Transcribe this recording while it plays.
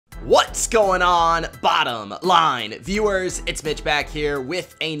What's going on, bottom line viewers? It's Mitch back here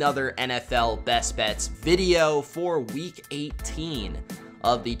with another NFL Best Bets video for Week 18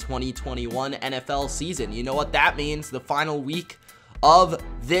 of the 2021 NFL season. You know what that means? The final week of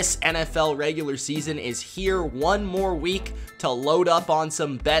this NFL regular season is here. One more week to load up on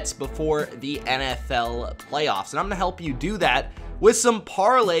some bets before the NFL playoffs. And I'm going to help you do that with some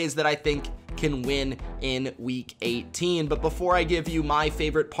parlays that I think can win in Week 18. But before I give you my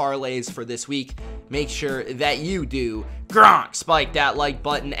favorite parlays for this week, make sure that you do spike that like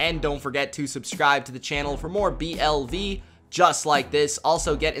button, and don't forget to subscribe to the channel for more BLV just like this.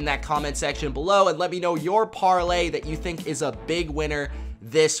 Also, get in that comment section below and let me know your parlay that you think is a big winner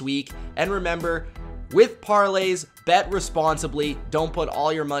this week. And remember, with parlays, bet responsibly. Don't put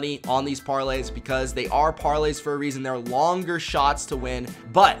all your money on these parlays because they are parlays for a reason. They're longer shots to win,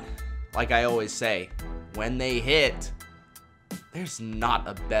 but like I always say, when they hit, there's not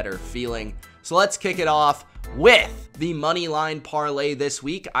a better feeling. So let's kick it off with the money line parlay this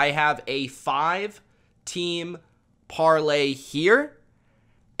week. I have a 5-team parlay here.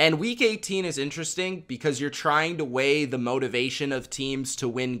 And Week 18 is interesting because you're trying to weigh the motivation of teams to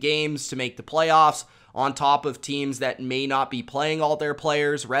win games, to make the playoffs, on top of teams that may not be playing all their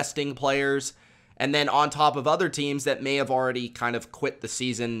players, resting players, and then on top of other teams that may have already kind of quit the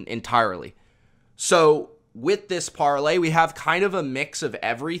season entirely. So with this parlay, we have kind of a mix of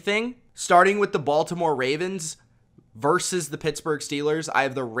everything. Starting with the Baltimore Ravens versus the Pittsburgh Steelers, I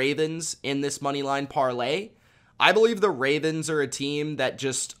have the Ravens in this moneyline parlay. I believe the Ravens are a team that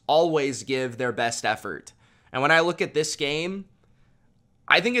just always give their best effort. And when I look at this game,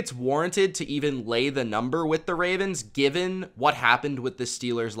 I think it's warranted to even lay the number with the Ravens given what happened with the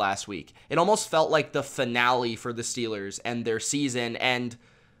Steelers last week. It almost felt like the finale for the Steelers and their season and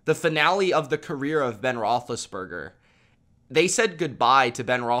the finale of the career of Ben Roethlisberger. They said goodbye to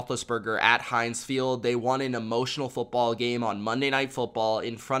Ben Roethlisberger at Heinz Field. They won an emotional football game on Monday Night Football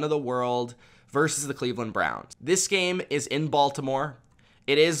in front of the world versus the Cleveland Browns. This game is in Baltimore.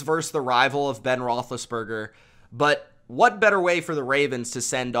 It is versus the rival of Ben Roethlisberger, but what better way for the Ravens to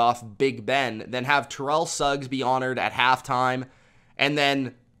send off Big Ben than have Terrell Suggs be honored at halftime and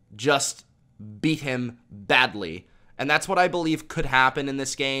then just beat him badly? And that's what I believe could happen in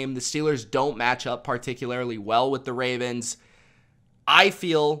this game. The Steelers don't match up particularly well with the Ravens. I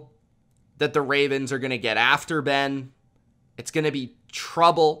feel that the Ravens are going to get after Ben. It's going to be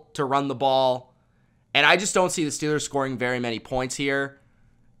trouble to run the ball. And I just don't see the Steelers scoring very many points here.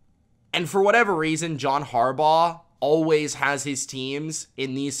 And for whatever reason, John Harbaugh always has his teams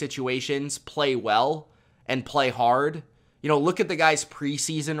in these situations play well and play hard. You know, look at the guy's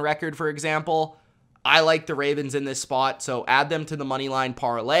preseason record, for example. I like the Ravens in this spot, so add them to the moneyline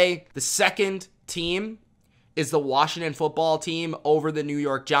parlay. The second team is the Washington football team over the New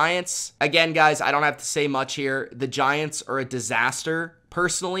York Giants. Again, guys, I don't have to say much here. The Giants are a disaster.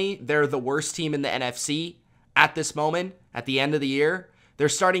 Personally, they're the worst team in the NFC at this moment, at the end of the year. They're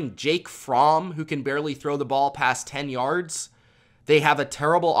starting Jake Fromm, who can barely throw the ball past 10 yards. They have a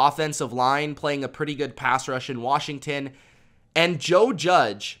terrible offensive line playing a pretty good pass rush in Washington. And Joe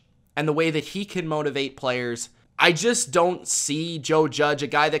Judge and the way that he can motivate players, I just don't see Joe Judge, a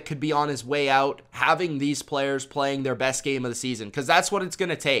guy that could be on his way out, having these players playing their best game of the season, because that's what it's going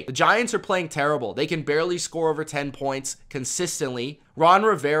to take. The Giants are playing terrible. They can barely score over 10 points consistently. Ron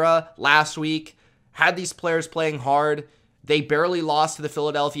Rivera last week had these players playing hard. They barely lost to the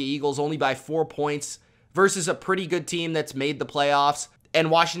Philadelphia Eagles only by 4 points versus a pretty good team that's made the playoffs.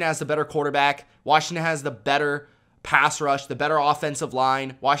 And Washington has the better quarterback. Washington has the better pass rush, the better offensive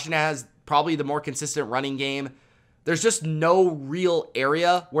line. Washington has probably the more consistent running game. There's just no real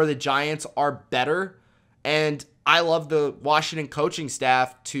area where the Giants are better. And I love the Washington coaching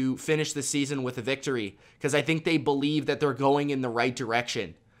staff to finish the season with a victory because I think they believe that they're going in the right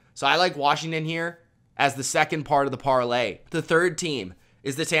direction. So I like Washington here as the second part of the parlay. The third team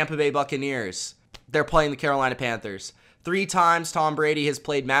is the Tampa Bay Buccaneers. They're playing the Carolina Panthers. 3 times Tom Brady has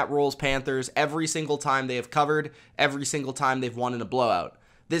played Matt Rule's Panthers. Every single time they have covered, every single time they've won in a blowout.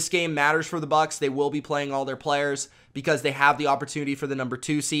 This game matters for the Bucs. They will be playing all their players because they have the opportunity for the number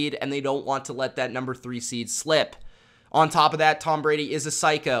 2 seed and they don't want to let that number 3 seed slip. On top of that, Tom Brady is a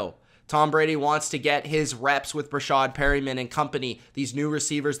psycho. Tom Brady wants to get his reps with Rashad Perryman and company, these new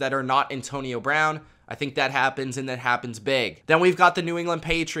receivers that are not Antonio Brown. I think that happens, and that happens big. Then we've got the New England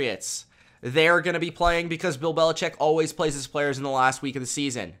Patriots. They're going to be playing because Bill Belichick always plays his players in the last week of the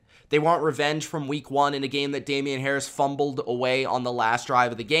season. They want revenge from week 1 in a game that Damian Harris fumbled away on the last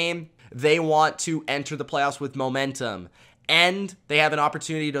drive of the game. They want to enter the playoffs with momentum. And they have an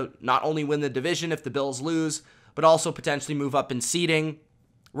opportunity to not only win the division if the Bills lose, but also potentially move up in seeding.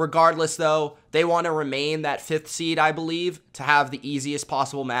 Regardless, though, they want to remain that 5th seed, I believe, to have the easiest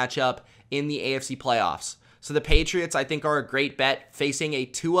possible matchup in the AFC playoffs. So the Patriots, I think, are a great bet facing a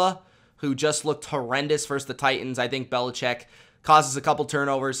Tua who just looked horrendous versus the Titans. I think Belichick causes a couple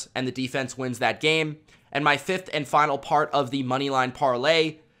turnovers and the defense wins that game. And my 5th and final part of the moneyline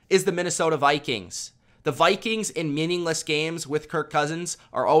parlay is the Minnesota Vikings. The Vikings in meaningless games with Kirk Cousins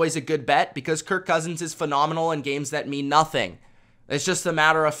are always a good bet because Kirk Cousins is phenomenal in games that mean nothing. It's just a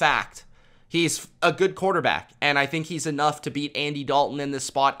matter of fact. He's a good quarterback, and I think he's enough to beat Andy Dalton in this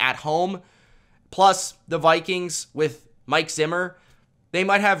spot at home. Plus, the Vikings with Mike Zimmer, they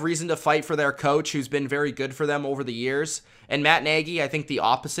might have reason to fight for their coach who's been very good for them over the years. And Matt Nagy, I think the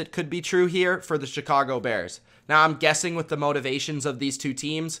opposite could be true here for the Chicago Bears. Now, I'm guessing with the motivations of these two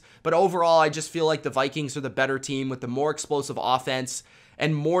teams, but overall, I just feel like the Vikings are the better team with the more explosive offense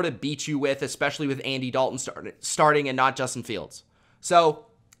and more to beat you with, especially with Andy Dalton starting and not Justin Fields. So,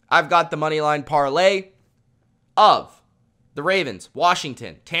 I've got the moneyline parlay of the Ravens,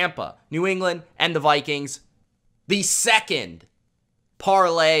 Washington, Tampa, New England, and the Vikings. The second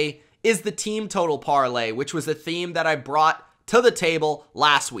parlay is the team total parlay, which was a theme that I brought to the table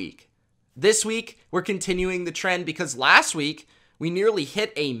last week. This week, we're continuing the trend because last week, we nearly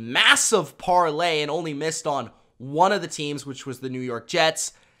hit a massive parlay and only missed on one of the teams, which was the New York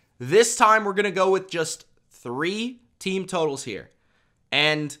Jets. This time, we're going to go with just 3 team totals here.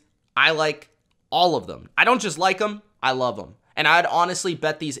 And I like all of them. I don't just like them, I love them. And I'd honestly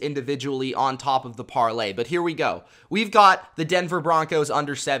bet these individually on top of the parlay. But here we go. We've got the Denver Broncos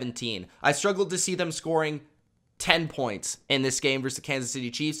under 17. I struggled to see them scoring 10 points in this game versus the Kansas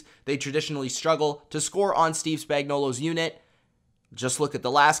City Chiefs. They traditionally struggle to score on Steve Spagnuolo's unit. Just look at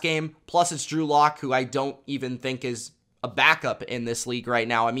the last game. Plus, it's Drew Lock, who I don't even think is a backup in this league right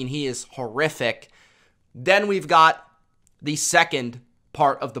now. I mean, he is horrific. Then we've got the second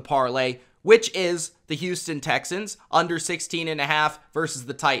part of the parlay, which is the Houston Texans under 16.5 versus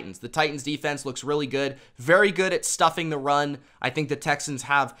the Titans. The Titans defense looks really good, very good at stuffing the run. I think the Texans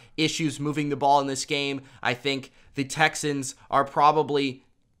have issues moving the ball in this game. I think the Texans are probably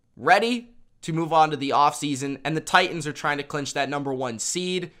ready to move on to the offseason, and the Titans are trying to clinch that number 1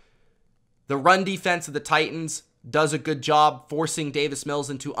 seed. The run defense of the Titans does a good job forcing Davis Mills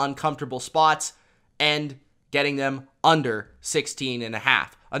into uncomfortable spots and getting them under 16.5.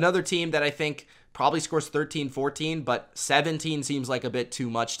 Another team that I think probably scores 13, 14, but 17 seems like a bit too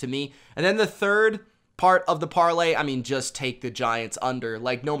much to me. And then the third part of the parlay, I mean, just take the Giants under.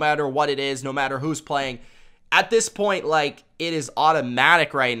 Like, no matter what it is, no matter who's playing, at this point, like, it is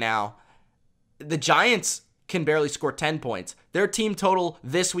automatic right now. The Giants can barely score 10 points. Their team total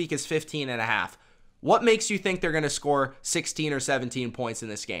this week is 15.5. What makes you think they're going to score 16 or 17 points in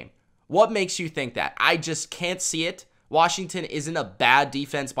this game? What makes you think that? I just can't see it. Washington isn't a bad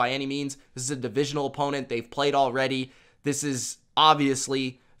defense by any means. This is a divisional opponent. They've played already. This is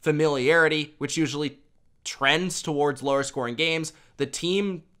obviously familiarity, which usually trends towards lower scoring games. The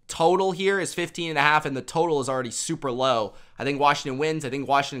team total here is 15.5, and the total is already super low. I think Washington wins. I think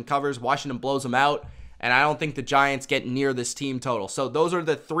Washington covers. Washington blows them out, and I don't think the Giants get near this team total. So those are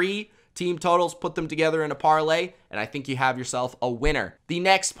the 3 team totals. Put them together in a parlay, and I think you have yourself a winner. The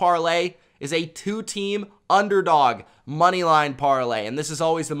next parlay is a 2-team underdog moneyline parlay, and this is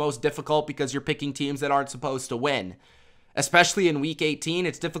always the most difficult because you're picking teams that aren't supposed to win. Especially in Week 18,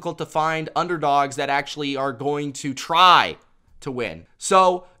 it's difficult to find underdogs that actually are going to try to win.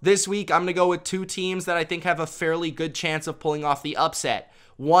 So this week, I'm going to go with 2 teams that I think have a fairly good chance of pulling off the upset.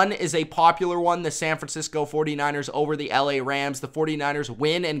 One is a popular one, the San Francisco 49ers over the LA Rams. The 49ers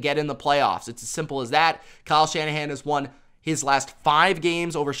win and get in the playoffs. It's as simple as that. Kyle Shanahan has won his last 5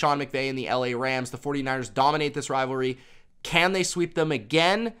 games over Sean McVay and the LA Rams. The 49ers dominate this rivalry. Can they sweep them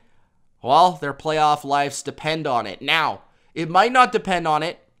again? Well, their playoff lives depend on it. Now, it might not depend on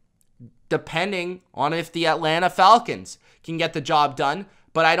it, depending on if the Atlanta Falcons can get the job done,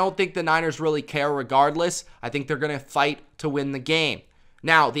 but I don't think the Niners really care regardless. I think they're going to fight to win the game.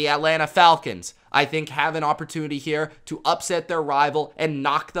 Now, the Atlanta Falcons, I think, have an opportunity here to upset their rival and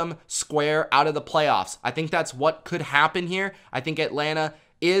knock them square out of the playoffs. I think that's what could happen here. I think Atlanta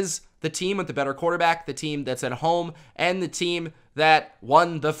is the team with the better quarterback, the team that's at home, and the team that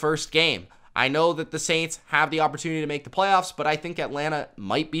won the first game. I know that the Saints have the opportunity to make the playoffs, but I think Atlanta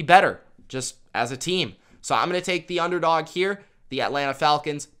might be better just as a team. So I'm going to take the underdog here, the Atlanta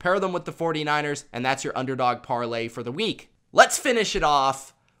Falcons, pair them with the 49ers, and that's your underdog parlay for the week. Let's finish it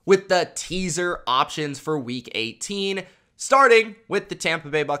off with the teaser options for Week 18, starting with the Tampa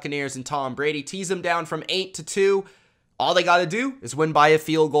Bay Buccaneers and Tom Brady. Tease them down from 8-2. All they got to do is win by a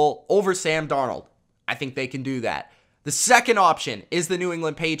field goal over Sam Darnold. I think they can do that. The second option is the New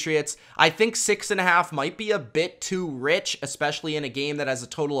England Patriots. I think 6.5 might be a bit too rich, especially in a game that has a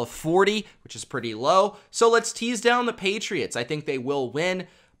total of 40, which is pretty low. So let's tease down the Patriots. I think they will win,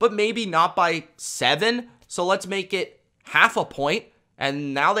 but maybe not by 7. So let's make it half a point,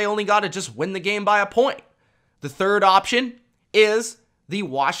 and now they only got to just win the game by a point. The third option is the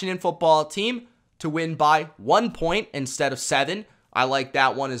Washington football team to win by 1 point instead of 7. I like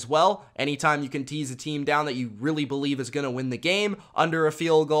that one as well. Anytime you can tease a team down that you really believe is going to win the game under a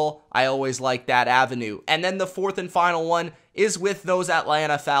field goal, I always like that avenue. And then the fourth and final one is with those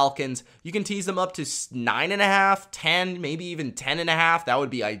Atlanta Falcons. You can tease them up to 9.5, 10, maybe even 10.5. That would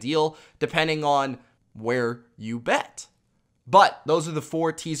be ideal, depending on where you bet. But those are the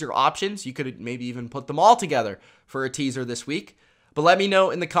 4 teaser options. You could maybe even put them all together for a teaser this week. But let me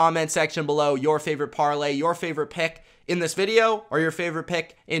know in the comment section below your favorite parlay, your favorite pick in this video, or your favorite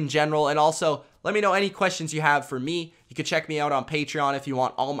pick in general. And also, let me know any questions you have for me. You can check me out on Patreon if you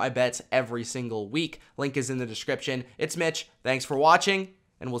want all my bets every single week. Link is in the description. It's Mitch. Thanks for watching,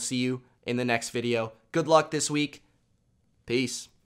 and we'll see you in the next video. Good luck this week. Peace.